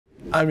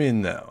I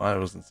mean, no, I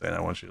wasn't saying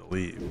I want you to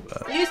leave,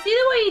 but... You see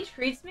the way he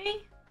treats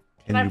me?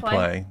 Can you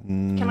play?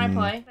 Can I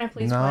play? Can I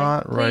please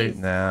Not play? right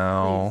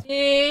now.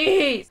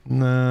 Please.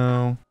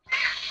 No.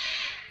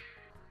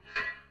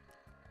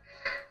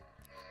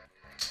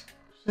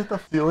 Hit the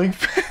ceiling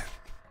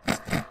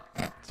fan.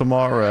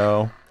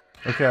 Tomorrow.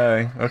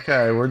 Okay,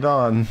 okay, we're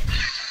done.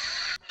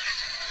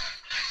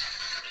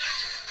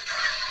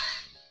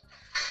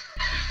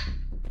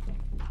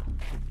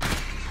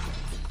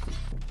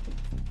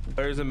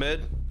 There's a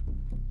mid.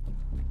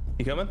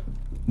 You coming?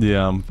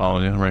 Yeah, I'm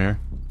following you right here.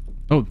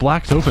 Oh,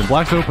 black's open.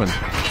 Black's open.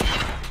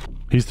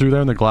 He's through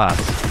there in the glass.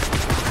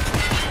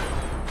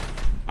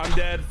 I'm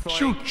dead.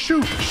 Shoot,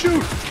 shoot,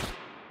 shoot.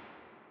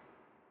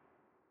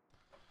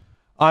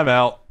 I'm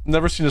out.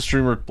 Never seen a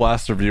streamer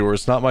blast their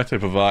viewers. Not my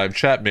type of vibe.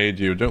 Chat made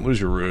you. Don't lose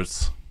your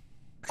roots.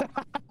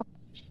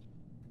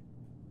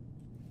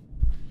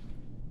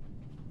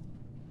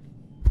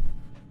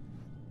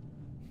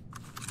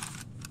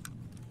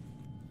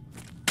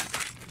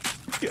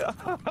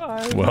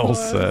 God, well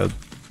said.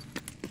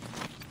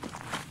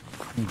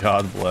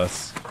 God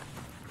bless.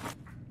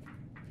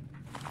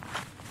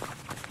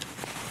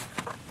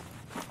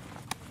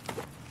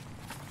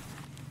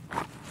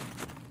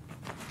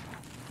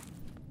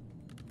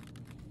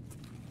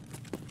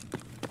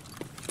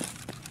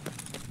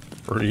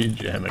 Free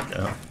jam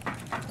account.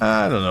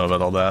 I don't know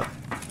about all that.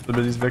 The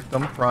Biddy's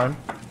victim, Prime.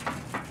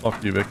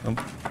 Fuck you, victim.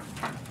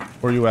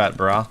 Where you at,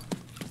 brah?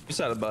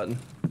 Just had a button.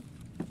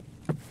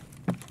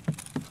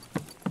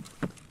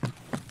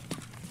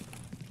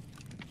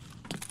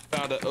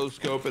 Found an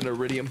O-scope and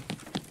iridium.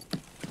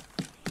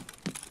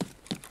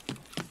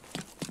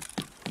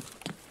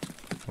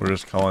 We're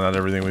just calling out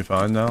everything we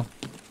find now.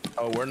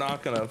 Oh, we're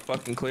not gonna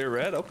fucking clear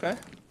red? Okay.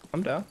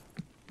 I'm down.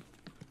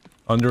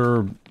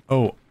 Under...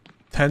 Oh,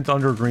 tent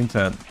under green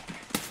tent.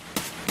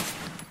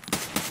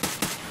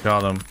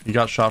 Got him. He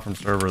got shot from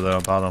server though,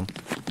 about him.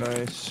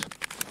 Nice.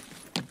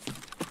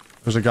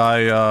 There's a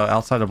guy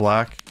outside of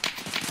black.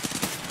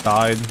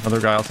 Died. Another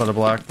guy outside of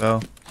black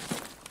though.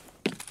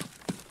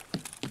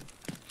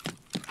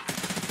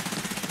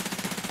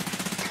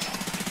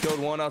 Killed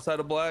one outside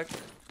of black.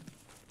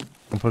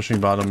 I'm pushing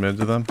bottom mid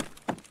to them.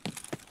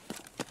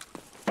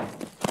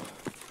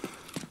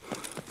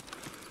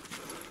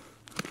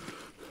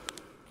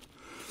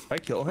 I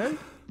kill him?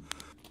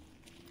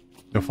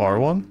 The far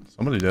one?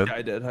 Somebody did. Yeah,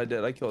 I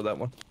did. I killed that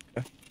one.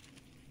 Okay.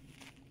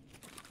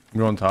 I'm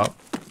going top.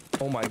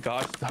 Oh my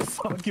gosh, the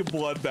fucking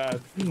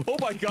bloodbath. Oh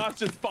my gosh,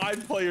 just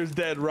 5 players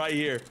dead right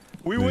here.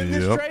 We win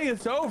this trade,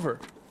 it's over.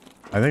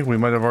 I think we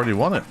might have already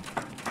won it.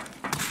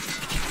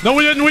 No,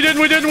 we didn't, we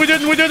didn't, we didn't, we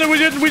didn't, we didn't, we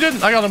didn't, we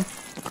didn't. I got him.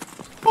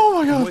 Oh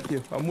my god. I'm with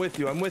you, I'm with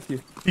you, I'm with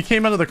you. He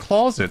came out of the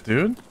closet,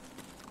 dude.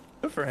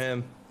 Good for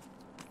him.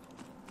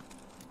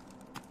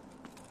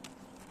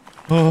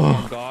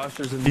 Oh, Gosh,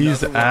 there's another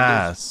he's one.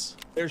 ass.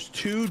 There's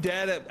 2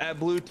 dead at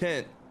blue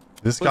tent.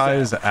 This guy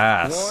is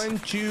ass. 1,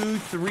 2,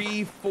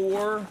 3,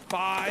 4,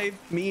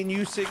 5. Me and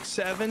you 6,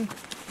 7.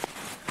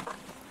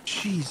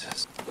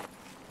 Jesus.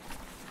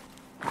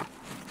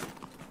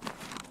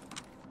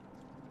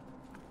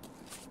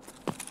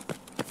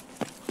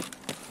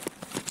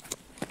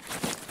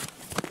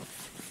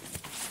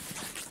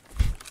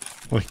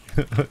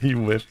 Like he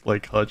whiffed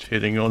like Hutch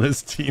hitting on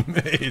his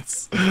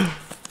teammates.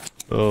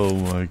 Oh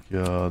my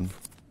god.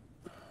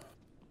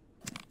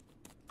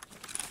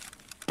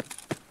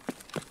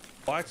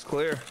 Black's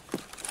clear.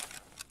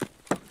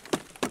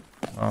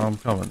 I'm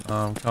coming,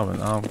 I'm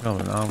coming, I'm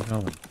coming, I'm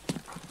coming.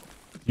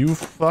 You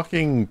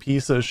fucking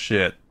piece of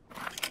shit.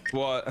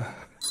 What?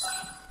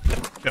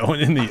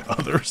 Going in the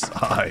other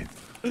side.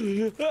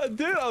 Dude,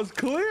 I was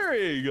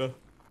clearing.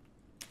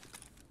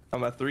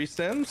 I'm at 3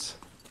 stems.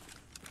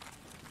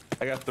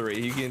 I got 3.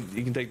 You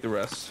can take the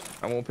rest.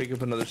 I won't pick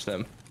up another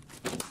stem.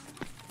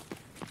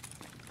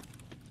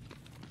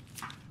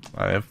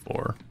 I have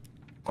 4.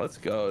 Let's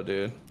go,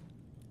 dude.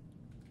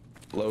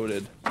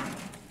 Loaded.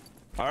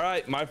 All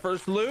right, my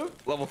first loot,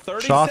 level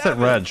 37. Shots at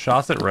red,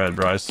 shots at red,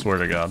 bro. I swear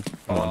to God.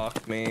 Come on.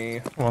 Fuck me.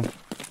 Come on.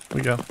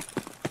 We go.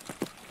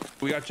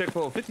 We got check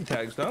level 50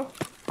 tags, no?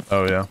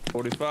 Oh yeah.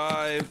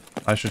 45.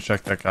 I should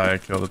check that guy I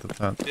killed at the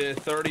tent. Yeah,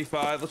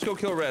 35. Let's go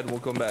kill red and we'll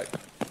come back.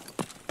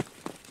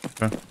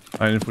 Okay.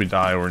 And if we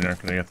die, we're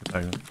not gonna get the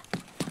tag.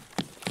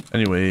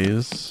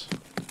 Anyways.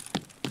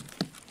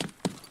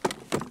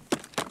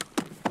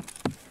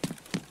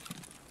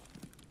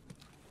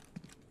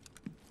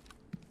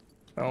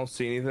 I don't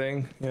see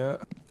anything yet.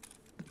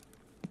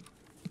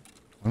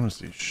 I don't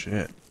see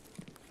shit.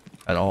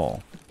 At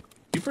all.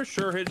 You for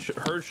sure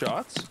heard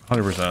shots?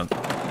 100%.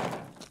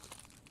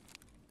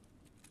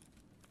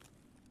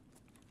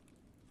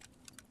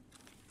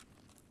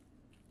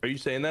 Are you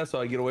saying that so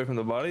I get away from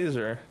the bodies,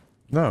 or?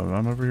 No,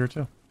 I'm over here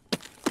too.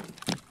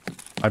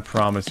 I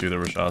promise you there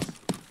were shots.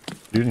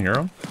 You didn't hear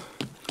them?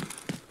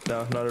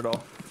 No, not at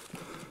all.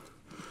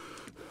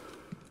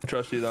 I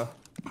trust you though.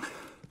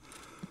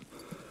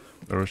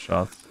 There were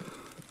shots.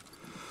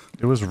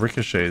 It was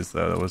ricochets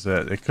though, that was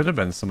it. It could have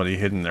been somebody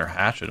hitting their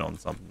hatchet on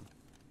something.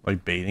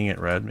 Like baiting it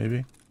red,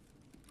 maybe?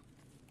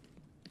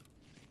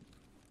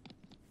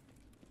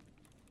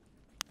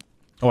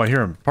 Oh, I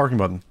hear him. Parking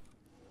button.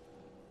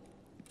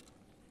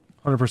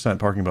 100%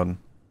 parking button.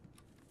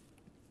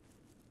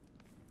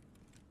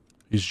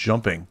 He's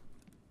jumping.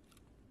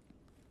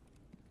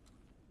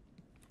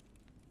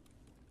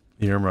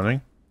 You hear him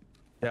running?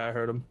 Yeah, I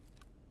heard him.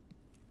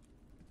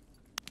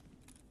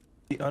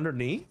 He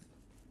underneath?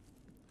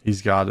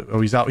 He's got it.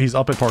 Oh, he's out. He's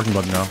up at parking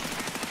button now.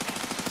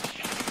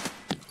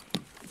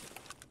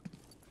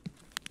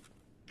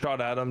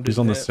 Shot at him. He's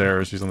on the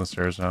stairs. He's on the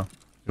stairs now.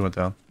 He went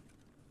down.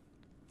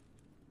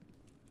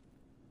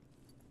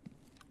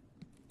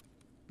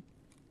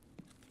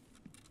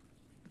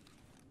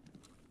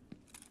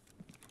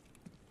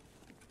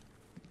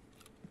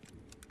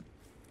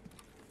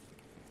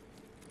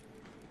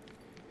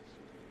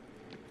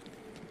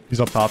 He's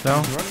up top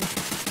now.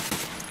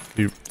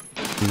 He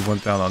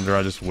went down under.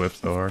 I just whiffed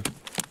so hard.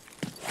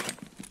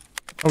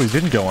 Oh, he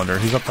didn't go under.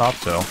 He's up top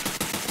still.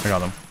 I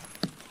got him.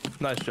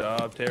 Nice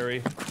job,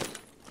 Terry.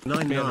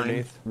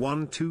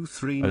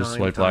 991239. I just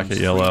swiped black at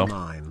yellow.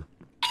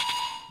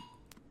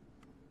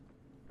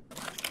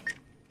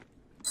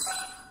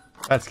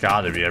 That's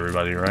gotta be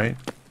everybody, right?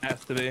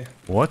 Has to be.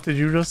 What did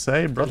you just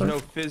say, brother?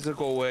 There's no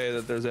physical way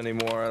that there's any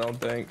more, I don't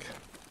think.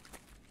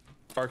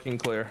 Parking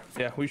clear.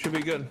 Yeah, we should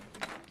be good.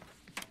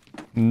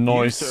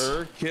 Nice. You,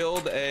 sir,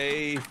 killed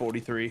a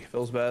 43.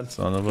 Feels bad.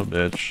 Son of a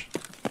bitch.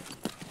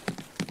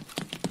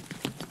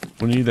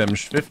 We need them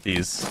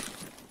 50s.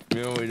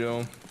 You know what we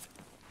do.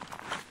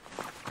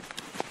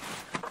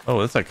 Oh,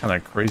 that's a kind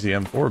of crazy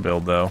M4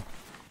 build, though.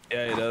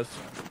 Yeah, he does.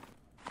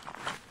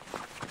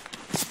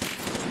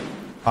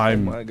 Oh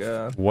my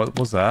god. What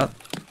was that?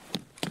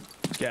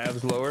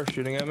 Gav's lower,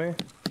 shooting at me.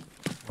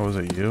 Oh, was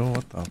it you?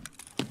 What the?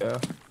 Yeah.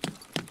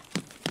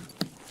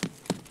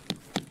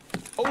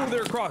 Oh,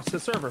 they're across the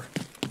server.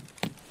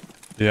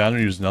 Yeah, I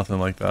don't use nothing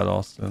like that,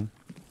 Austin.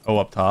 Oh,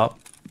 up top?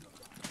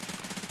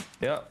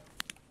 Yeah.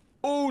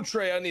 Oh,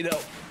 Trey, I need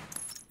help.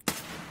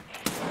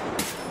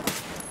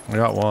 I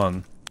got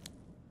one.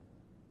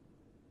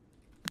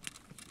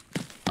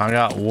 I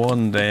got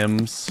one,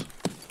 dams.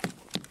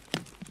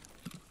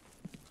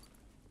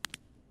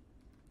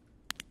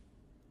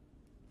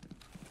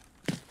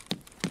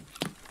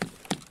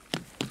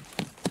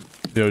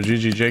 Yo,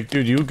 GG Jake,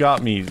 dude, you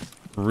got me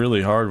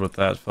really hard with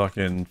that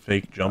fucking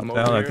fake jump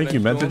down. I think you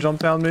meant to jump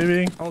down,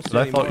 maybe, but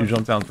I thought you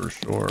jumped down for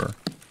sure.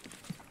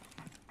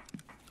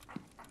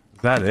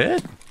 Is that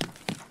it?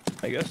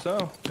 I guess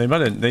so. They might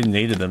have. They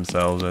naded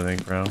themselves, I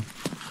think, bro.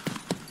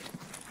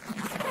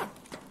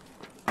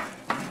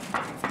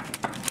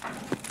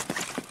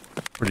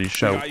 Pretty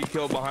shout. The guy you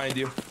killed behind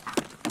you.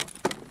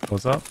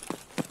 What's up?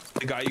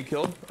 The guy you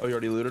killed? Oh, you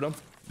already looted him?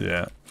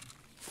 Yeah.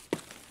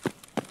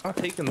 Not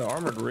taking the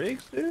armored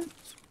rigs, dude.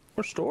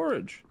 More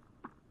storage.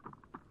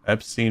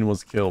 Epstein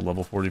was killed,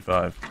 level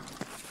 45.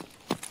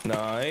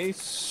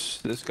 Nice.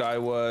 This guy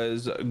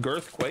was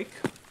Girthquake.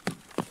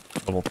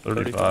 Level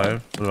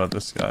 35. What about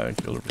this guy I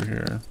killed over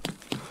here?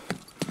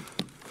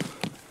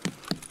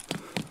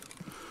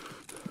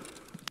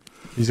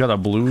 He's got a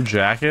blue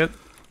jacket.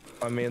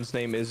 My man's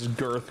name is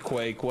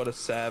Girthquake. What a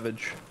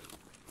savage.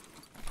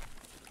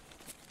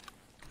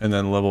 And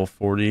then level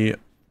 40.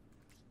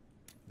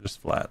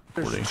 Just flat.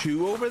 40. There's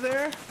two over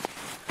there?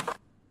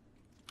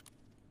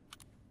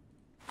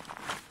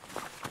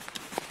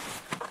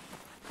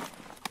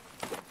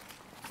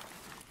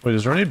 Wait,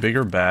 is there any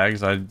bigger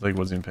bags? I like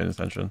wasn't even paying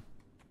attention.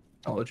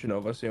 I'll let you know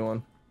if I see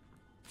one.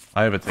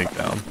 I have a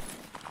takedown.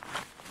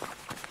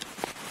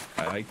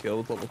 I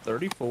killed level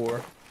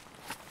 34.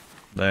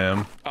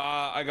 Damn.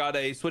 I got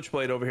a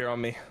switchblade over here on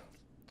me.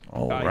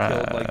 Alright. I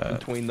killed like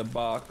between the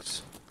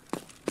box.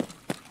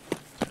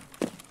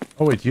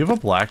 Oh wait, do you have a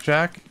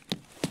blackjack?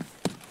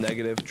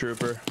 Negative,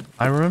 trooper.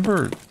 I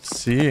remember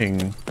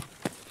seeing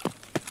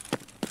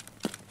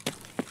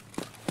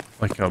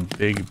like a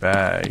big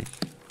bag.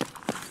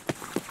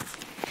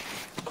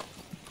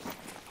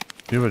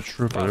 You have a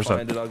trooper. I'll There's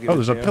find a it, I'll give oh, it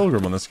there's to a you.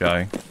 pilgrim on this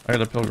guy. I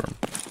got a pilgrim.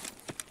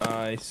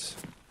 Nice.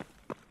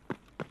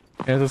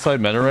 Anti-site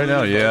meta right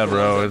now? Blue, Yeah, blue,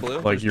 bro. blue, It's blue.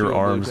 like There's your two blue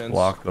arms tents.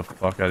 block the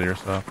fuck out of your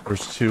stuff.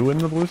 There's two in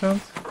the blue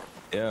tents?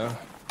 Yeah.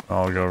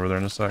 I'll go over there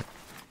in a sec.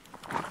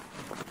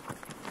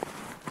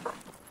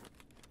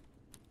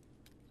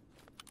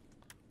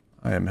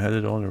 I am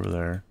headed on over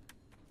there.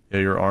 Yeah,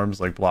 your arms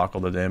like block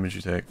all the damage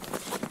you take.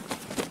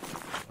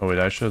 Oh wait,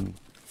 I should.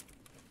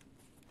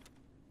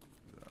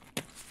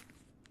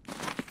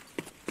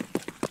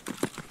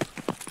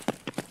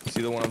 You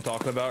see the one I'm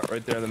talking about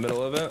right there in the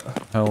middle of it?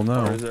 Hell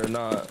no. Or is there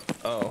not?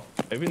 Oh,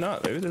 maybe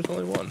not. Maybe there's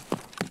only one.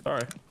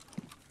 Sorry.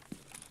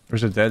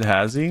 There's a dead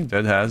Hazzy.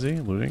 Dead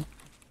Hazzy looting.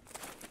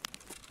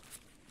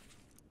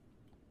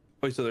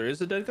 Wait, so there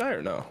is a dead guy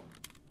or no?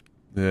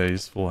 Yeah,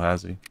 he's full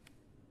Hazzy.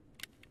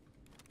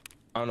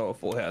 I don't know what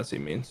full hassy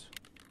means.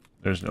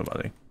 There's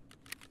nobody.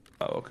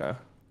 Oh, okay.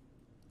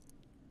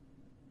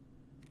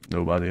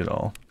 Nobody at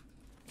all.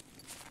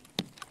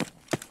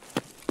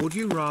 Would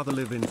you rather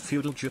live in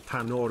feudal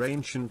Japan or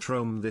ancient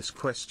Rome? This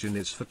question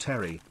is for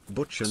Terry,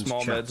 Butch and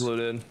Small chat. meds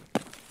looted.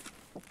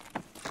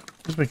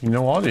 He's making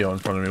no audio in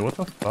front of me. What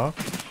the fuck?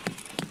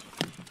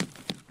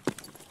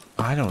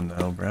 I don't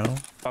know, bro.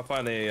 I'll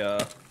find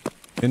a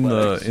In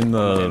the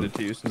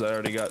since I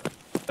already got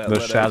that the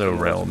lead shadow X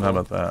and realm. How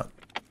what's about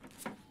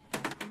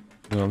that?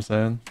 You know what I'm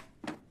saying?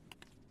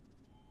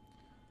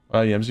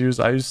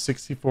 Yeah, I use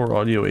 64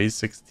 audio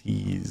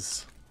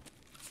A6Ts.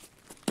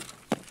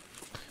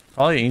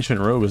 Probably Ancient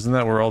Robe. Isn't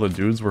that where all the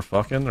dudes were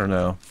fucking, or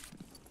no?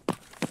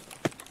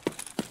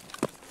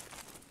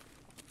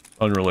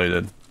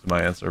 Unrelated to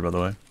my answer, by the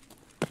way.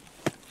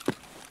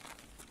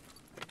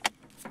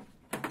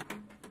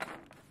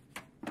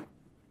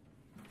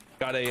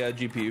 Got a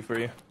GPU for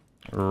you.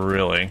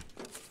 Really?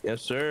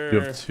 Yes, sir.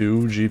 You have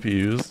 2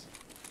 GPUs?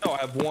 No, I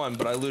have 1,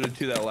 but I alluded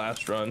to that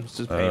last run.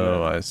 This is payment.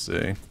 Oh, I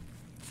see.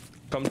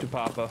 Come to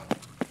Papa.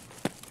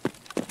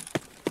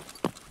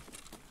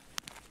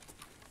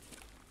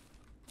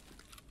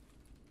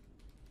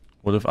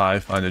 What if I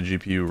find a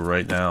GPU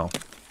right now?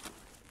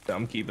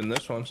 I'm keeping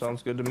this one.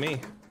 Sounds good to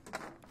me.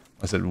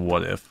 I said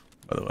what if,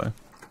 by the way.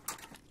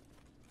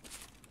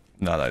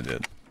 Not I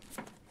did.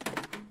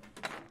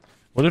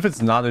 What if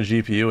it's not a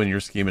GPU and you're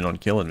scheming on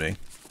killing me?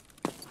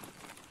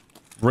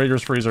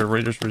 Raiders freezer,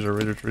 Raiders freezer,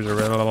 Raiders freezer.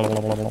 Blah, blah,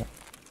 blah, blah, blah.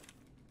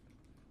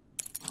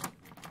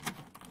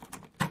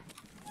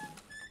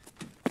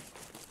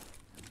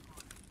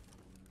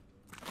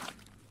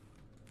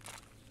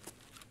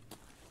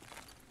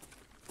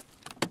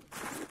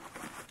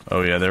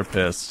 Oh yeah, they're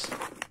pissed.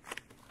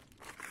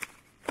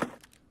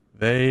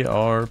 They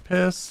are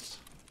pissed.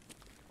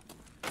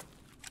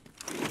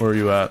 Where are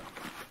you at?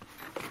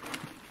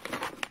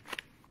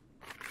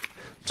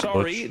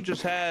 Sorry, Butch?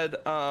 just had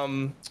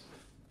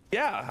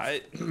yeah,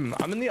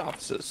 I'm in the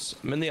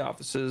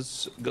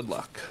offices. Good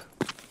luck.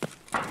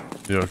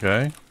 You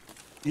okay?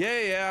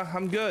 Yeah,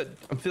 I'm good.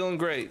 I'm feeling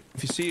great.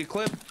 If you see a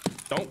clip,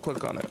 don't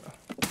click on it.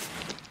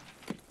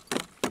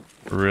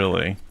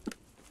 Really?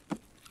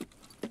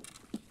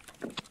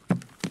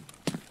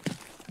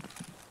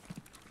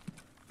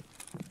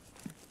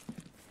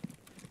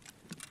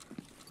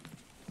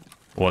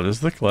 What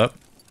is the clip,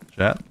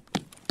 chat?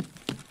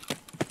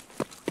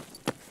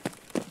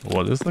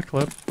 What is the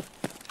clip?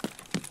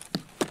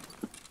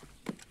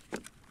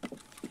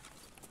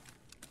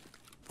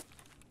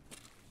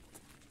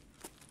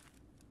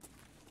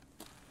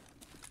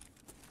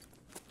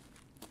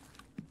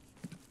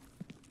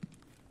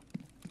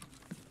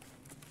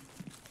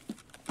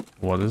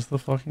 What is the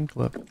fucking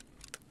clip?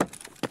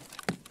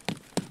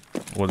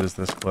 What is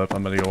this clip?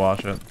 I'm gonna go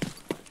watch it.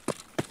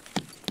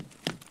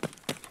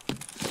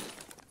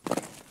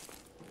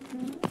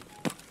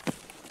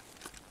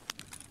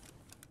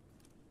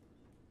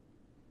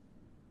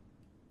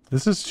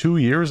 This is 2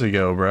 years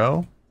ago,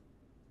 bro.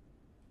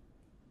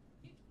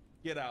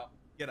 Get out.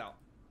 Get out.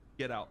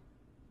 Get out.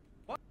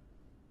 What?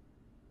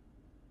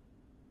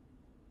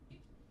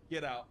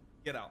 Get out.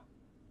 Get out.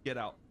 Get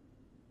out.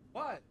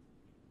 What?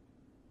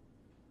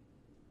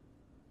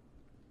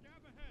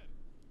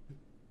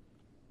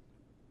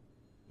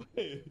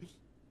 Wait.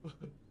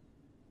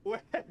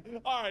 Wait.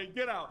 All right,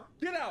 get out.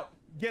 Get out.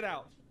 Get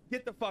out.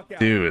 Get the fuck out.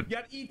 Dude. You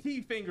got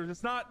ET fingers.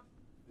 It's not.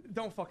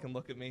 Don't fucking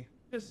look at me.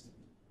 Just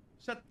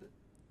shut the.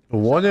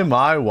 What am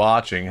I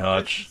watching,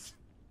 Hutch?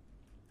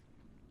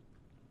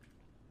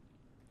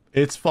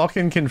 It's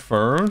fucking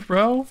confirmed,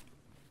 bro?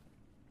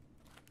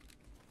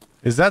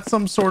 Is that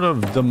some sort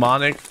of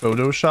demonic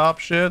Photoshop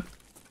shit?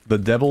 The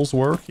devil's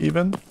work,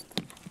 even?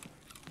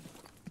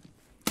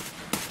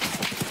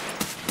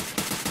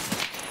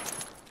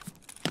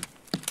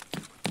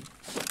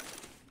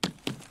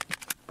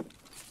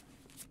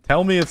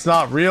 Tell me it's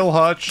not real,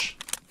 Hutch.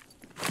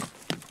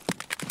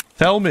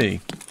 Tell me.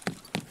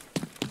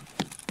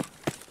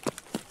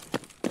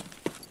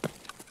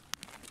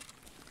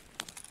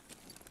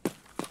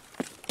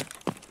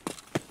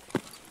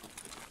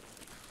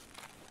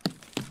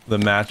 The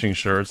matching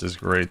shirts is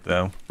great,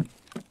 though.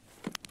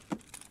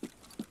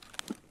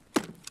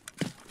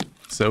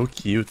 So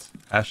cute.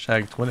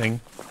 Hashtag twinning.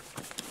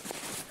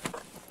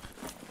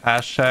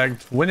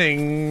 Hashtag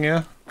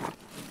twinning.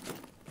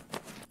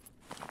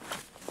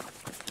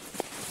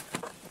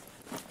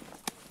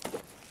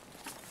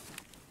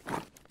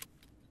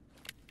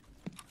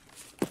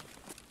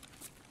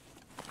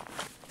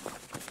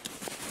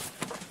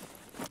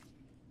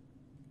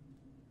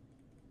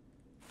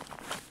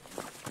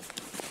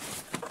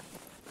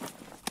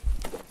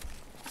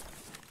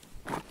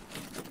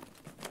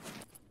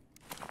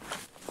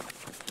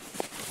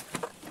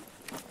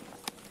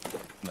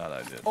 Not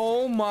I did.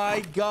 Oh my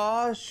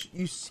gosh,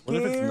 you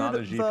scared. What if it's not a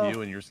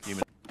GPU and you're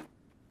scheming?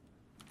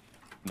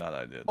 Not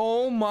I did.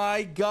 Oh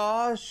my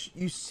gosh,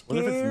 you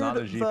scared. What if it's not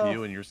a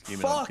GPU and you're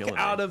scheming on fuck killing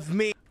out me? of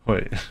me.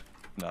 Wait.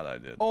 Not I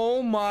did.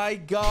 Oh my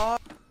god.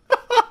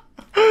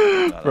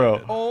 Not Bro. I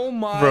did. Oh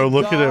my Bro,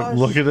 look gosh. at him.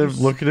 Look at him.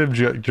 Look at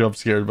him jump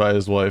scared by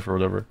his wife or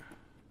whatever.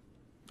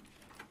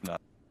 Not.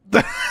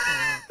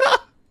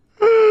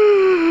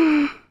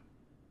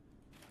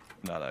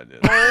 Not I did.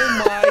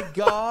 Oh my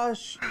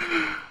gosh.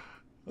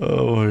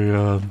 Oh my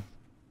god.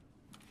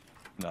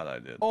 Not I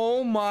did.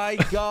 Oh my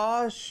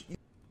gosh.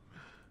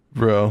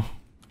 Bro.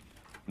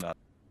 Not.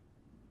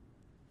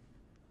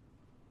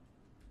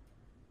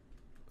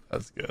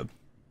 That's good. It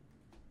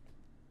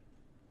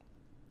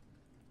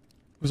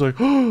was like,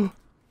 oh.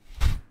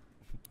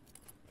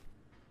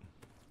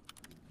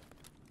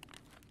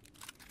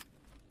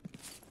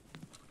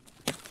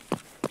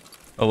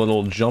 A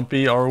little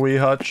jumpy, are we,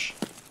 Hutch?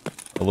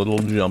 A little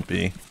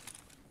jumpy.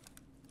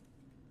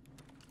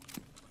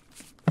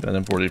 10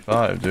 and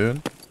 45,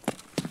 dude.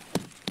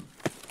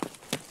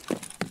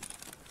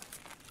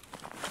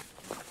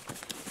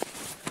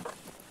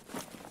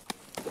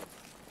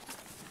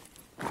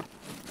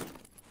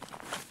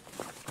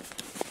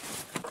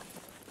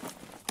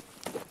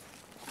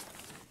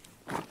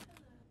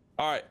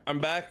 Alright, I'm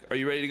back. Are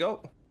you ready to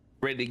go?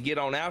 Ready to get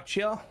on out,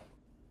 chill?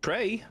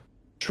 Trey?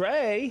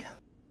 Trey?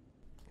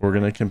 We're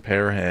gonna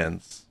compare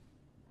hands.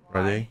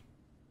 Why? Ready?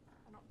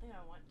 I don't think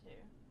I want to.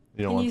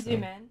 You don't Can want you to?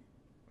 zoom in?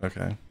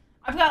 Okay.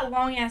 I've got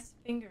long ass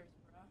fingers,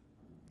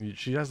 bro.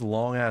 She has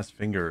long ass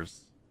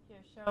fingers. Here,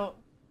 show.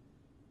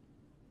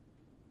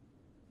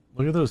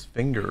 Look at those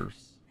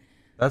fingers.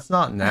 That's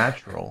not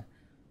natural.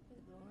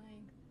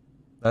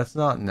 That's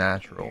not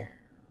natural.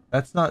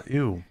 That's not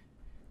ew.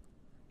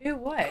 Ew,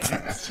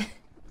 what?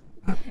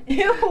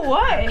 Ew,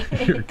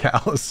 what? Your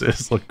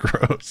calluses look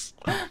gross.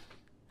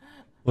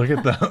 Look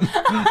at them.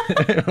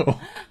 Ew.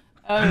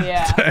 Oh,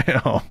 yeah.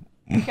 Damn.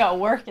 You got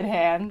working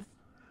hands.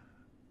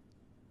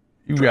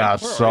 You got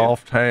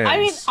soft hands. I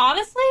mean,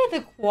 honestly,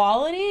 the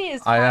quality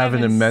is I have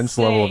an immense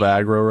level of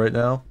aggro right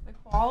now. The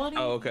quality?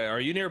 Oh, okay. Are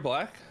you near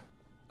black?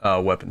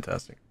 Weapon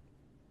testing.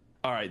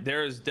 Alright,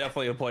 there is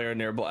definitely a player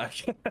near black.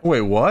 Wait,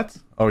 what?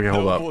 Okay,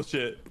 hold no up.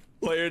 bullshit.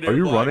 Player near Are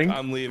you black. running?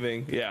 I'm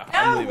leaving. Yeah, No,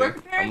 I'm we're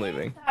leaving. comparing I'm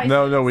leaving. hands.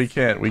 No, we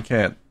can't. We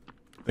can't.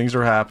 Things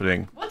are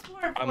happening. What's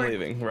more important? I'm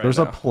leaving right There's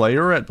now. a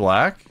player at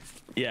black?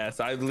 Yes,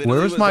 I literally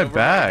Where's was my over by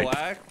bag?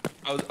 Black.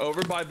 I was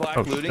over by black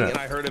Oh, looting, shit. and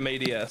I heard him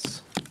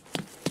ADS.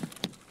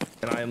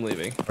 And I am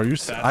leaving. Are you?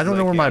 Fast I don't as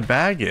know where my can.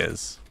 bag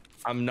is.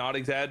 I'm not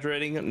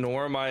exaggerating,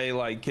 nor am I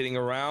like kidding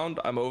around.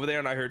 I'm over there,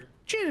 and I heard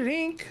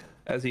chink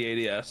as he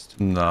ADS'd.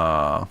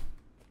 Nah.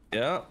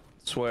 Yeah,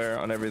 swear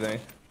on everything.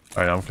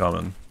 Alright, I'm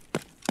coming.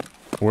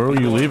 Where are you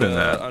Going leaving to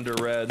that? Under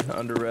red,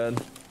 under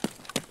red.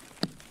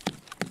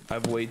 I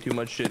have way too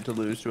much shit to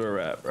lose to a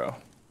rat, bro.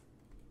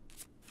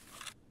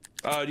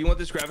 Do you want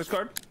this graphics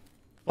card?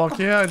 Fuck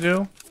yeah, I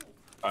do.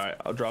 Alright,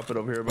 I'll drop it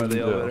over here by You the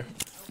do. elevator.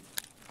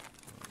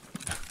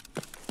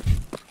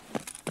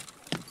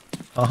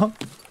 Uh-huh.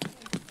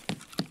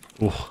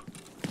 Ooh.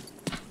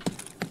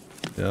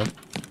 Yep.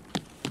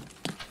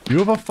 You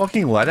have a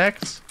fucking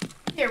LEDX?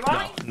 Here,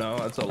 why don't you, No,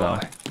 that's a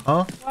lie.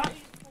 Huh? why don't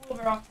you just pull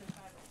over off to the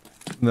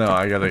side? No,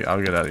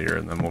 I'll get out of here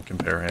and then we'll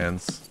compare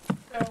hands.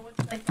 So what's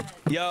like that?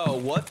 Yo,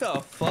 what the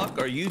fuck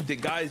are you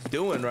guys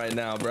doing right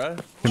now, bruh? Did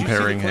you see the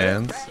Comparing clip?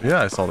 hands.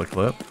 Yeah, I saw the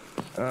clip.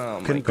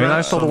 Oh my And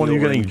I saw the one you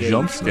getting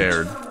jump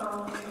scared.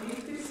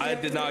 I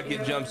did not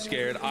get jump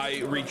scared. I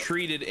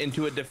retreated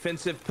into a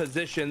defensive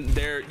position.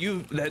 There,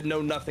 you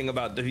know nothing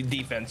about the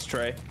defense,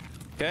 Trey.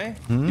 Okay?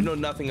 You know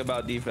nothing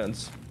about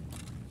defense.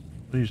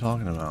 What are you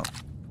talking about?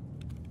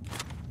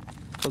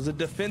 It was a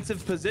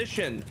defensive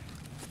position.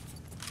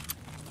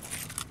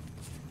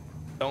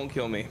 Don't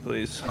kill me,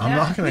 please. I'm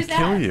not gonna Who's kill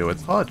that? you.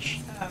 It's Hutch.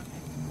 Oh, okay.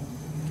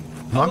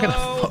 I'm not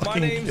Hello, gonna my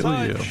fucking name's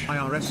kill you. Hutch.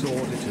 IRS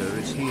auditor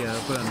is here,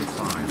 burn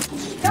files.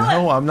 Kill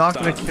No, him. I'm not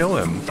gonna Stop. kill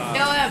him. Stop,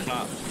 Kill him.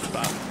 Stop,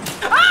 stop.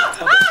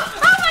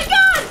 Oh my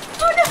god!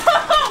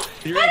 Oh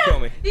no! You're gonna kill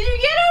me. Did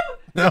you get him?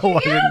 No, I Did you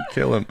get didn't him?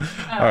 kill him.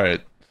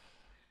 Alright.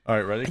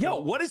 Alright, ready? Yo,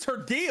 what is her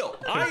deal?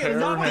 I Compare am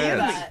not the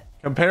hands. enemy. That.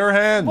 Compare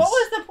hands. What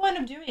was the point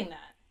of doing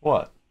that?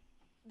 What?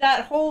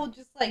 That whole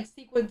just like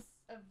sequence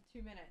of 2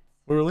 minutes.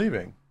 We were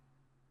leaving.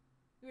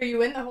 Were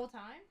you in the whole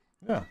time?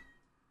 Yeah.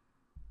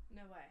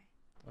 No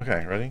way.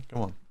 Okay, ready?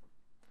 Come on.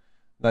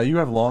 Now you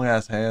have long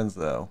ass hands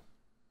though.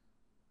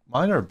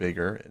 Mine are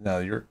bigger. Now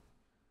you're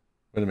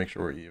gonna make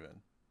sure we're even.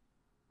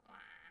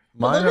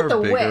 Well, Mine look are at the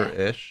width.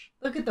 bigger-ish.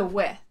 Look at the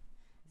width.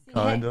 See,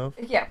 Kind of.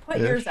 Yeah, put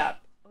Ish. yours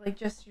up, like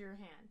just your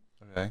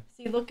hand. Okay.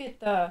 See, look at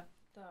the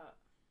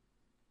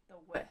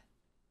width.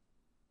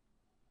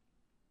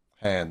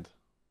 Hand.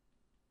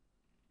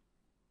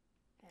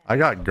 I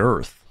got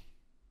girth.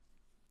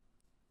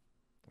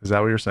 Is that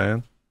what you're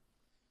saying?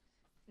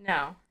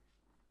 No,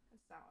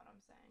 that's not what I'm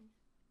saying.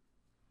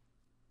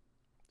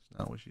 It's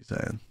not what she's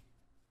saying.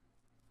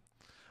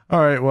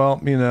 Alright, well,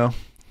 you know,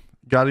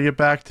 gotta get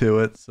back to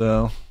it,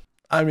 so.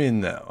 I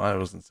mean, no, I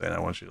wasn't saying I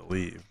want you to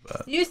leave,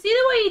 but. Do you see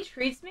the way he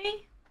treats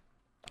me?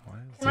 Why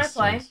is Can I this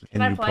play? so-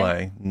 Can I you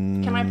play?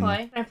 Can I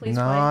play? Can I please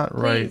Not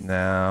play? right Please.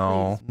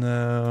 now. Please.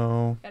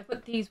 No. Gotta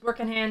put these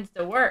working hands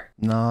to work.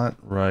 Not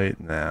right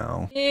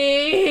now.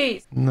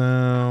 Please.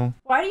 No.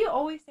 Why do you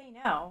always say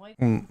no? Like,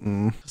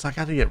 Because I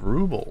gotta get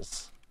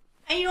rubles.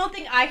 and you don't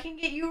think I can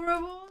get you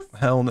rubles?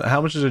 Hell no. How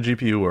much is a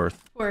GPU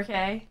worth?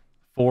 4K.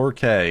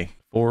 4K.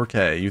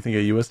 4K. You think a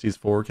USD is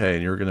 4K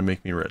and you're gonna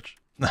make me rich?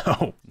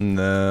 No.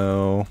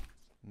 No.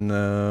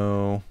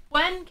 No.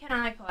 When can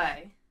I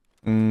play?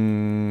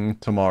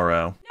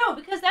 Tomorrow. No,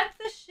 because that's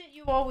the shit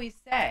you always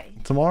say.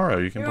 Tomorrow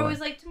you can You're play. always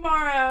like,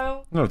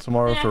 tomorrow. No,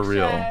 tomorrow for next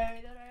real. day,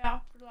 the day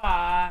after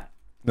that.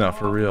 No,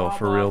 for real. Blah,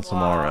 For blah, real blah.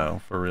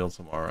 tomorrow. For real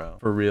tomorrow.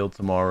 For real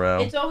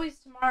tomorrow. It's always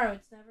tomorrow.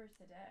 It's never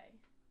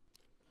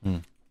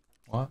today.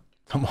 What?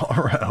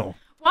 Tomorrow.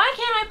 Why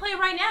can't I play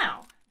right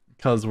now?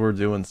 Because we're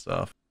doing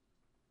stuff.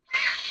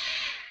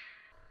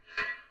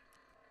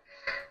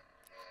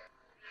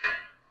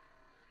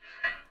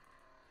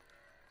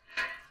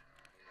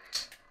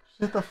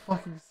 Shit the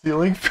fucking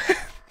ceiling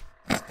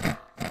fan.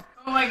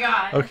 Oh my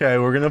god. Okay,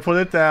 we're gonna put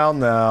it down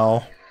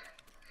now.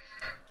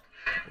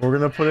 We're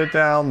gonna put it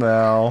down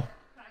now.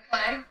 Can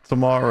I play?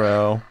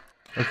 Tomorrow.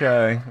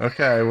 Okay,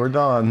 okay, we're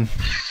done.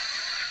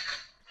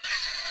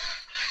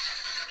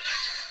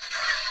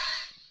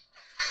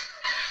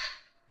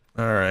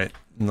 Alright,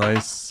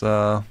 nice,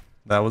 that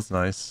was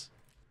nice.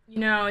 You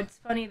know, it's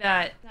funny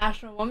that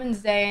National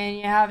Women's Day and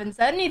you haven't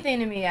said anything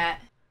to me yet.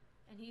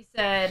 And he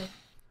said,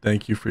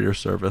 Thank you for your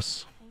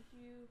service. thank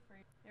you for...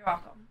 You're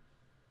welcome.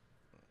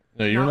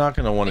 No, you're not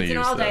gonna want to It's an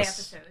use all-day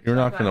this. episode, You're so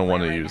not I'm gonna gonna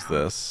want play to right use now.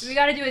 this. We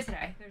gotta do it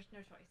today. There's no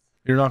choice.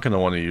 You're not gonna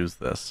want to use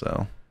this,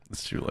 so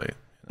it's too late.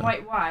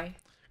 Why?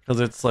 Because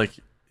it's like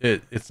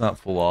it's not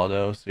full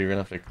auto, so you're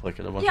gonna have to click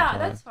it a bunch of Yeah, times.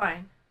 that's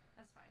fine.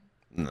 That's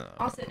fine. No.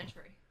 I'll sit in a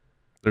tree.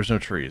 There's no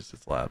trees.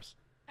 It's labs.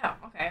 Oh,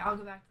 okay. I'll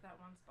go back to that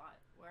one spot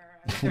where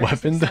I was very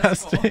Weapon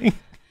successful. testing.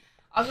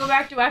 I'll go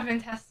back to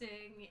weapon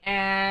testing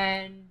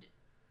and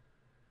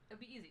it'll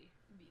be easy.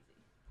 It'll be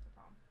easy. No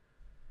problem.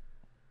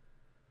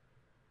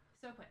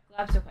 So quick.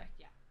 Lab so quick.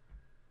 Yeah.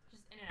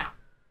 Just in and out.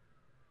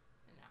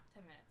 In and out.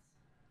 10 minutes.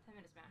 10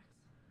 minutes max.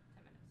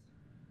 10 minutes.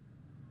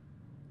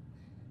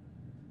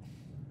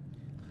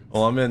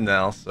 Well, I'm in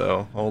now,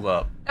 so hold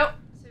up. Oh.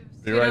 So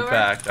Be scoot right over.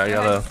 back. I Go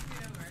gotta- ahead, scoot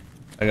over.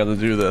 I gotta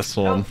do this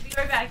Oh, one. be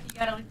right back. You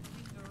gotta leave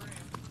the room.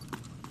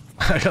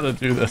 I gotta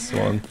do this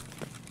one.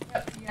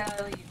 Yep. You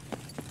gotta leave.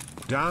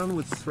 Down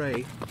with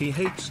Threy, he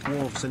hates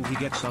dwarves and he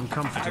gets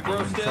uncomfortable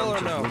Aggro in still front or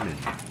of no? women.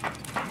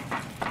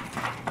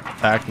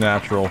 Act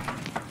natural.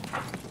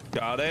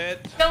 Got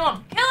it. Kill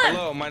him. Kill him.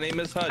 Hello, my name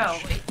is Hutch. Oh,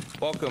 wait.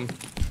 Welcome.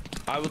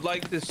 I would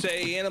like to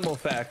say animal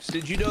facts.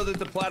 Did you know that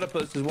the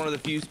platypus is one of the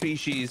few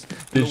species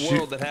in Did the you-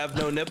 world that have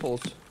no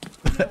nipples?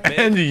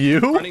 And you?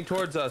 Running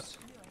towards us.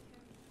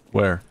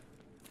 Where?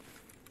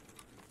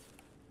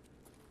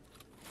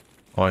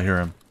 Oh, I hear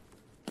him.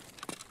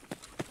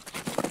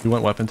 You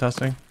went weapon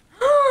testing?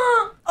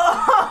 Oh!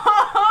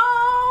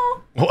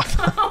 What?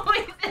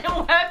 He's in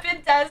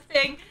weapon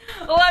testing.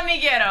 Let me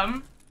get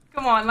him.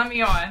 Come on, let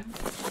me on.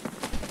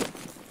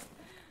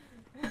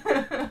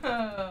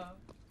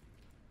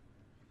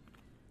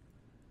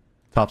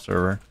 Top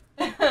server.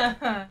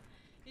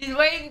 He's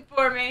waiting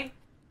for me.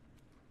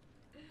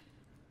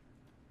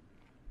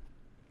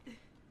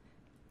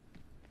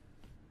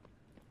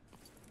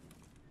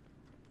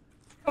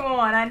 Come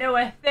on, I know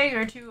a thing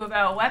or two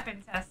about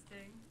weapon testing.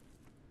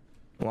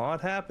 A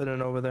lot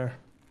happening over there.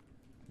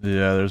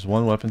 Yeah, there's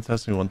one weapon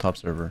testing, one top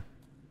server.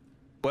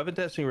 Weapon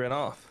testing ran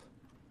off.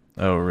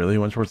 Oh, really? He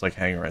went towards like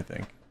hangar, I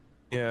think.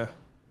 Yeah.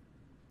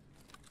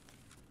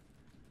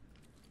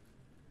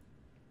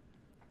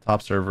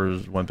 Top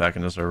servers went back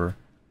into server.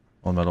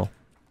 On metal.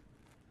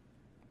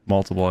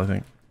 Multiple, I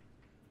think.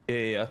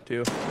 Yeah,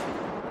 two.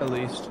 At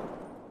least.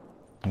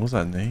 What was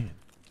that name?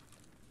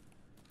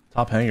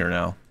 Top hangar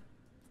now.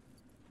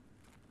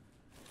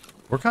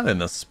 We're kind of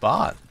in a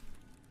spot.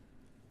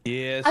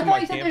 Yeah, it's I in thought my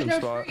you said there's camping no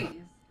spot. trees.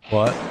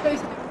 What? I thought you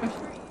said there's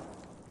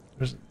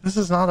no trees. This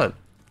is not a...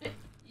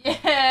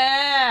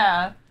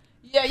 Yeah.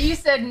 Yeah, you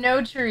said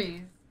no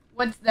trees.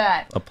 What's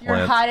that? A You're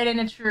plant. hiding in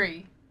a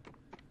tree.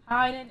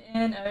 Hiding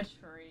in a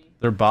tree.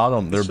 They're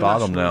bottom. They're It's the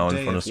bottom National now in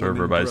Day front of of server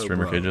Women, by bro,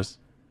 streamer bro. cages.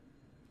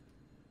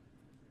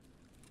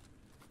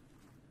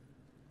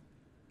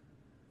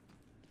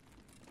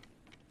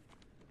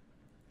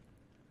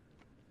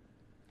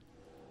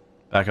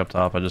 Back up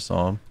top. I just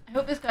saw him. I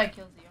hope this guy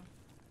kills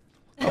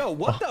you. Yo,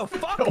 what the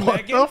fuck, What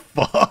Megan? the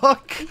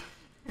fuck?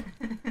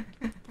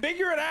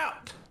 Figure it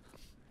out.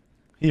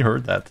 He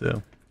heard that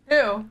too.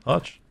 Who?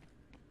 Hutch.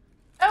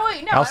 Oh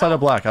wait, no. Outside I of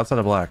black. Outside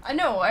of black. I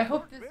know. I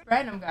hope this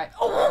random guy.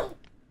 Oh,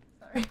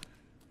 sorry.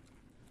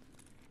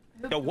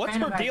 I hope Yo, this what's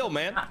random her guy deal, is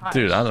man? not Hutch.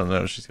 Dude, I don't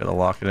know. She's got to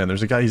lock it in.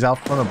 There's a guy. He's out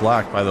front of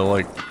black by the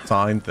like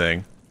sign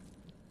thing.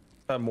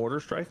 Mortar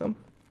strike them?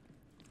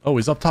 Oh,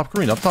 he's up top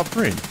green. Up top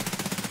green.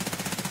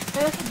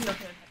 Yeah, that's a deal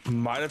killer.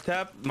 Might have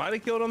tapped. Might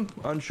have killed him.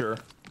 Unsure.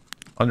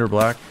 Under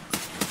black.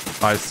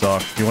 I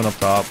suck. He went up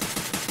top.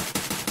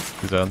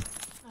 He's dead.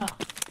 Oh.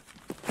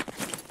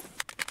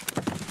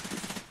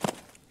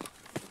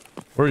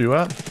 Where are you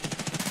at?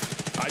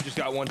 I just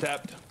got one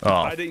tapped. Oh,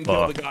 I didn't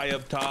kill fuck. the guy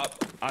up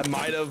top. I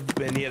might have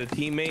been. He had a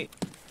teammate,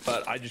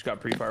 but I just got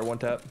pre-fire one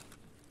tap.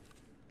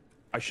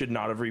 I should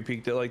not have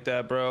re-peeked it like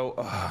that, bro.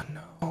 Oh,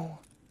 no.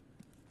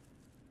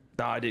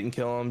 Nah, I didn't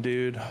kill him,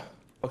 dude.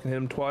 Fucking hit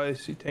him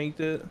twice. He tanked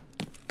it.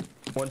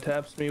 One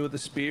taps me with a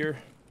spear.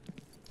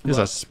 He's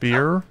a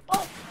spear.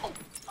 Oh,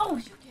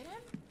 did you get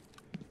him?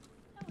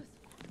 That was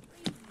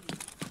crazy.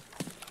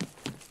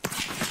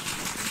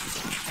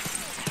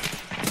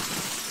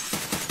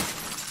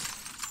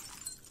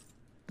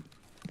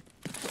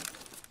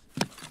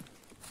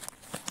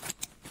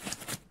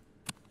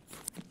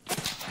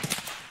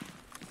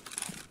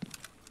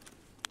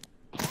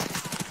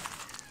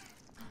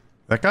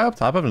 That guy up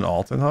top of an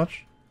Alton,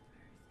 Hutch?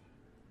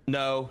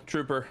 No,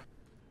 trooper.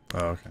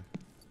 Oh, okay.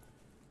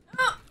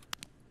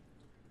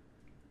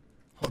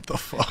 What the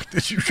fuck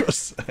did you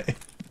just say?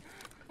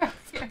 I got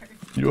scared.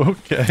 You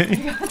okay? I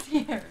got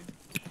scared.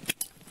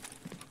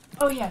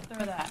 Oh yeah,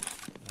 throw that.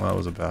 Well, that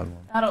was a bad one.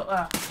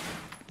 That'll,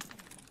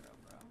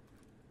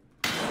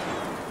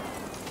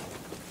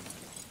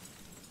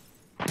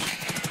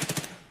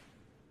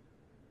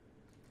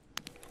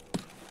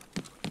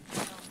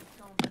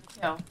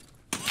 Kill.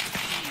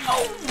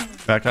 Oh!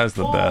 That guy's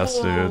the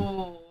best, dude.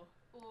 Ooh.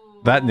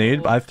 That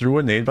nade, I threw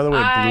a nade, by the way,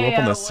 it blew up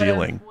on the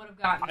ceiling.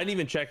 I didn't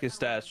even check his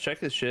stats. Check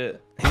his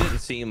shit. He didn't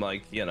seem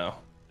like, you know,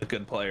 a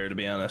good player, to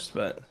be honest,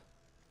 but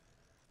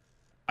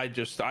I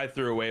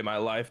threw away my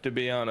life, to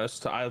be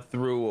honest. I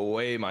threw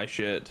away my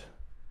shit.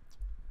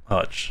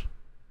 Hutch.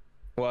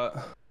 What?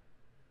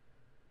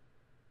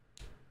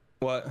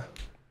 What?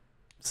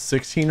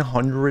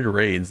 1,600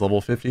 raids,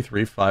 level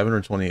 53,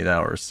 528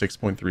 hours,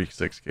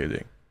 6.36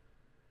 KD.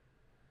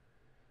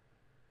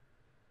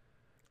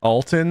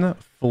 Alton,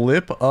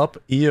 flip up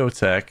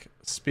EOTech,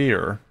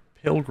 spear,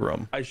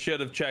 pilgrim. I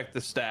should have checked the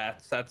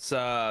stats.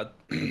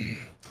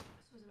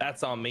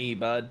 That's on me,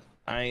 bud.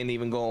 I ain't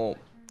even going.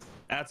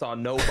 That's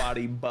on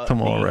nobody but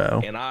Come on, me.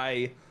 Ro. And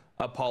I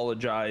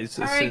apologize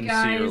All right,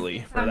 sincerely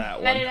guys, for that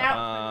one.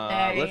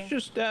 out for Let's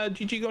just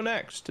GG go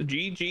next.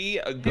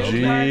 GG go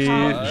GG.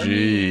 next.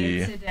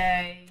 G.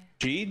 Today.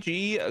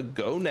 GG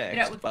go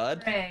next,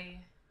 bud.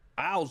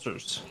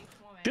 Wowzers.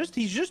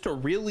 He's just a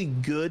really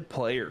good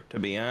player, to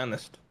be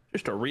honest.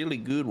 Just a really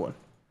good one.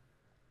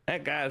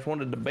 That guy is one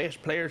of the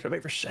best players I've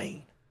ever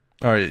seen.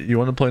 All right, you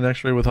want to play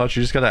next raid with Hutch?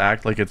 You just gotta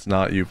act like it's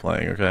not you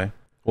playing, okay?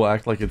 We'll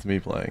act like it's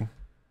me playing.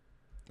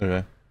 Okay.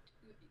 Are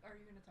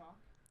you gonna talk?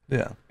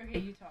 Yeah. Okay,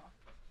 you talk.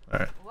 All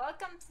right.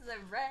 Welcome to the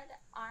Red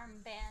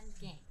Armband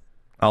game.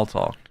 I'll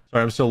talk.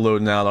 Sorry, I'm still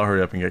loading out. I'll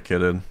hurry up and get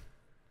kitted.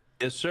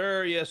 Yes,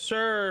 sir. Yes,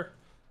 sir.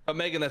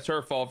 Megan, that's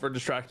her fault for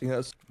distracting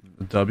us.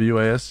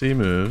 WASD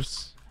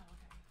moves.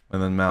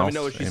 And then mouse. Let me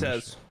know what she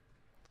says.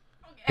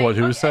 Okay, What?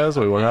 Who okay, says?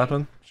 Wait, what okay.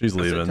 happened? She's I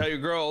said, leaving. tell your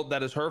girl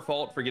that is her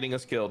fault for getting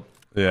us killed.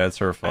 Yeah, it's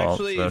her fault.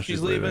 Actually, so if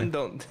she's leaving,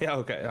 don't. Yeah,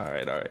 okay. All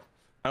right. All right.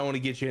 I don't want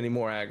to get you any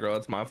more aggro.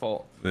 It's my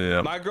fault.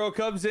 Yeah. My girl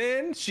comes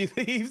in, she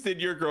leaves,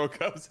 and your girl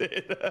comes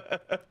in.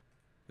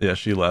 Yeah,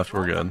 she left.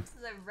 We're good. Welcome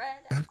to the Red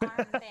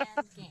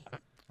Armband game.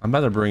 I'm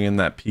about to bring in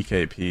that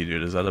PKP,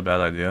 dude. Is that a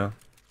bad idea?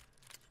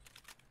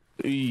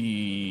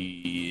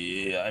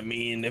 Yeah, I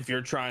mean, if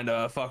you're trying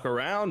to fuck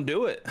around,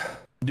 do it.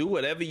 Do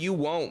whatever you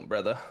want,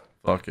 brother.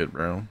 Fuck it,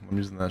 bro. I'm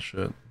using that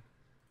shit.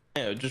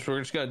 Yeah, we're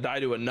just gonna die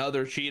to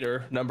another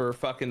cheater. Number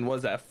fucking,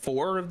 was that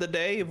 4 of the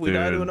day if we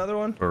die to Dude, another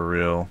one? For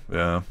real,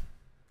 yeah.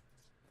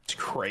 It's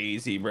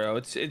crazy, bro.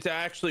 It's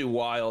actually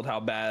wild how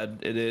bad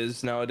it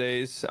is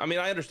nowadays. I mean,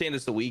 I understand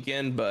it's the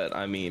weekend, but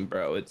I mean,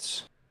 bro,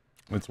 it's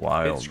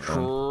wild. it's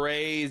man.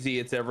 crazy.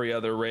 It's every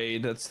other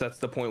raid. That's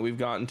the point we've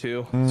gotten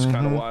to. It's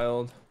kind of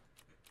wild.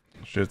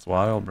 Shit's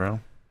wild, bro.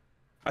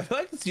 I feel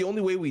like it's the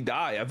only way we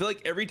die. I feel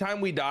like every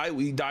time we die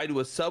to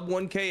a sub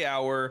 1k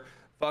hour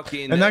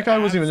fucking. And that guy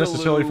wasn't even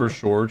necessarily for absolute-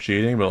 sure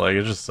cheating, but like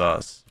it's just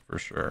sus for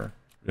sure.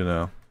 You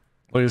know,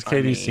 like his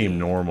KD seemed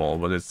normal,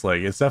 but it's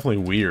like it's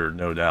definitely weird,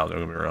 no doubt. Don't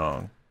get me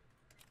wrong.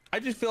 I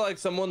just feel like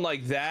someone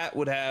like that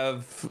would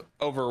have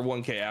over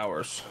 1k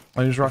hours.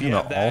 I was rocking the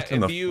Yeah, that, alt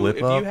and the flip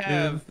if up, you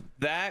have dude.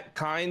 that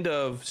kind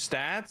of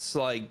stats,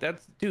 like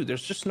that's, dude,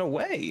 there's just no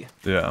way.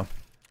 Yeah,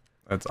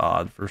 that's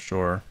odd for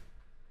sure.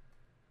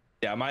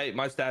 Yeah, my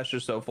stats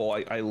just so full.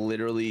 I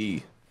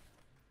literally,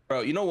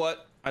 bro, you know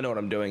what? I know what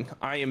I'm doing.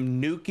 I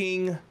am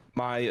nuking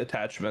my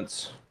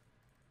attachments.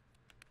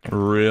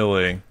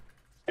 Really?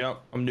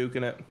 Yep, I'm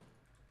nuking it.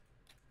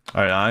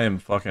 All right, I am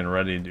fucking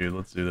ready, dude.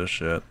 Let's do this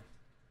shit.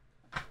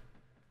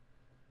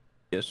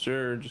 Yes,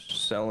 sir.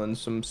 Just selling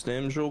some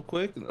stems real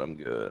quick, and I'm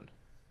good.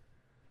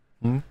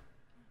 In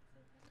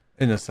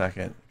a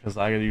second, because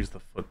I gotta use the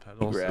foot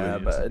pedal.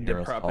 Grab so you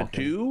the proper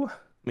 2.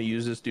 Let me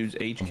use this dude's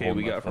HK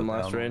we got from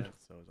last raid.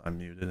 So I'm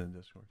muted in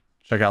Discord.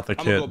 Check out the I'm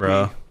gonna kit, go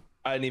bro. pee.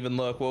 I didn't even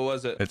look. What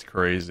was it? It's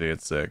crazy.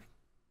 It's sick.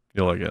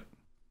 You'll like it.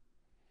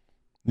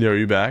 Yo, are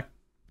you back?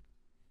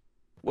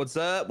 What's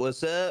up?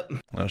 What's up?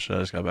 Oh shit, I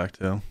just got back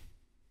too.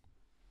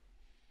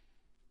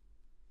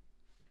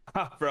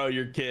 Ha, bro,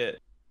 your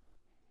kit.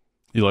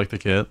 You like the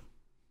kit?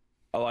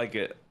 I like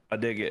it. I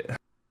dig it.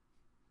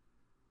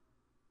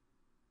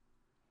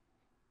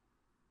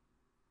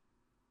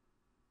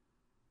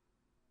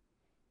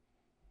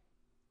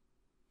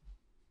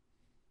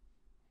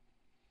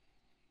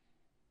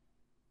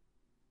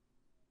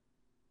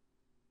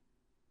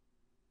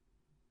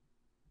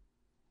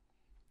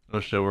 Oh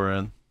shit, we're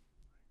in.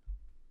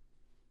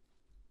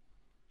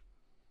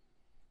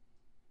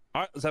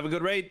 All right, let's have a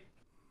good raid.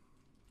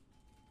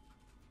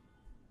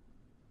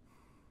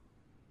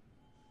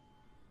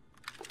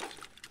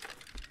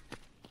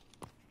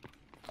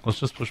 Let's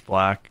just push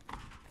black.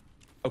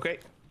 Okay.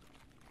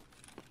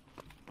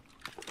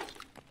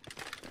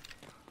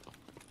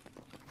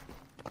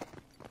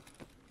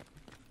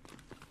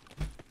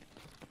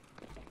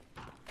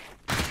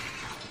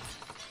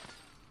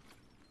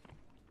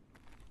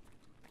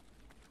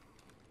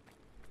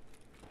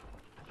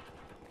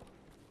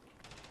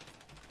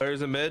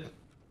 There's a mid.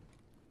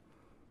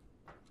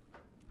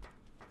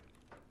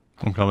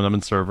 I'm coming. I'm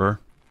in server.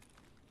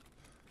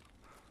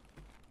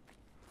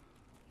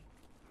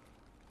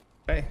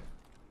 Hey.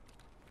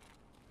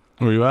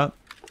 Where you at?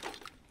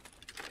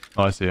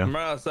 Oh, I see you. I'm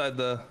right outside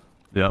the...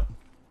 Yep.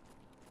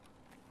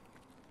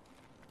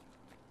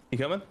 You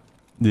coming?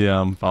 Yeah,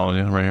 I'm following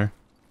you right here.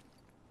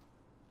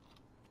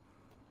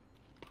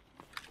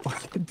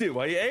 Dude,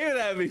 why you aiming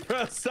at me,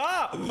 bro?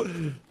 Stop!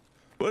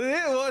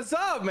 What's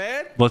up,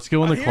 man? Let's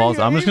go in the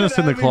closet. I'm just gonna sit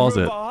in the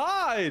closet.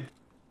 I'm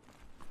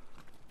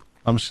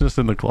just gonna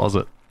sit in the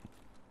closet.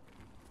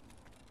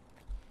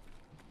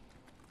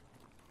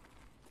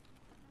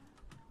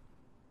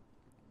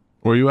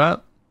 Where you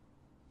at?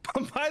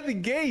 I'm by the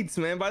gates,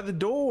 man. By the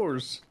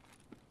doors.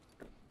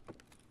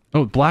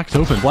 Oh, black's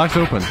open. Black's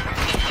open.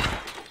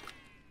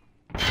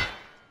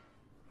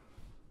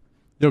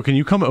 Yo, can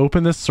you come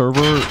open this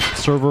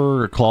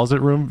server closet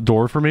room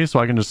door for me so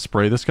I can just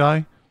spray this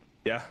guy?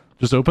 Yeah.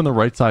 Just open the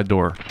right side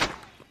door.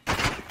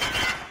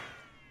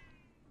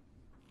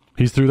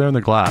 He's through there in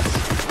the glass.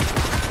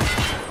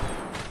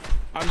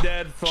 I'm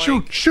dead.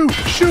 Flank. Shoot!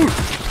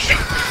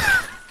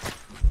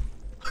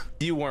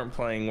 You weren't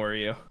playing, were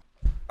you?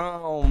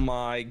 Oh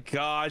my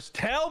gosh.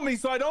 Tell me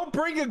so I don't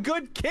bring a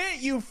good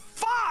kit, you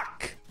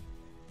fuck!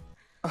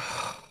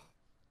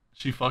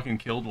 She fucking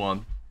killed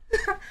one.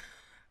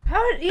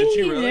 How did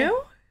he really?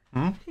 knew?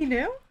 Hmm? He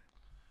knew?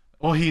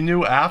 Well, he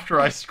knew after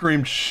I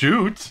screamed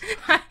shoot.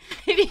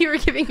 Maybe you were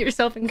giving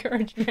yourself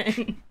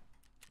encouragement.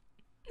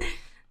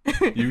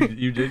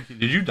 You did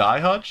you die,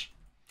 Hutch?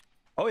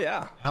 Oh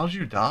yeah. How'd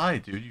you die,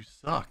 dude? You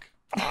suck.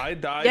 I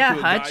died Yeah, to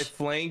a Hutch. guy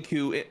flank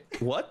who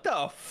what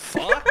the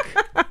fuck?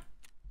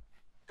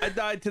 I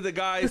died to the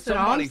guy Listen,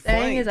 all somebody I'm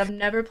saying is flanked. I've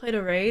never played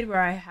a raid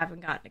where I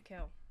haven't gotten a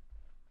kill.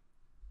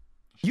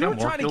 You were got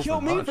more trying to kills kill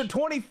than me Hutch. for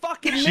 20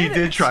 fucking minutes. She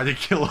did try to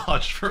kill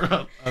Hutch for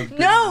a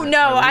No, Alright,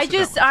 let me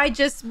sit down. I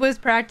just was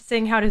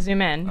practicing how to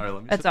zoom in. All right,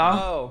 let me That's sit all.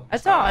 down. Oh.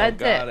 That's all. That's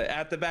got it.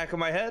 At the back of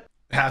my head?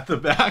 At the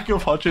back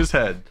of Hutch's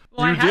head.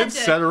 Well, you I had did to-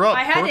 set her up.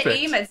 I had perfect. to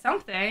aim at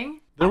something.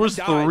 There was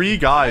died. 3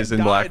 guys I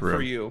in black died room.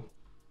 for you.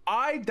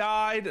 I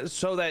died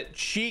so that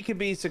she could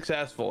be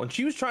successful, and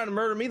she was trying to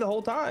murder me the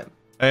whole time.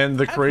 And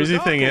the That's crazy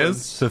what thing that is,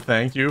 was. to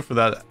thank you for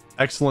that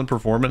excellent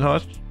performance,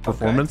 Hutch.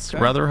 Okay.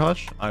 Rather,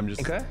 Hutch. I'm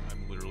Okay.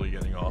 literally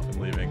getting off and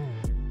leaving.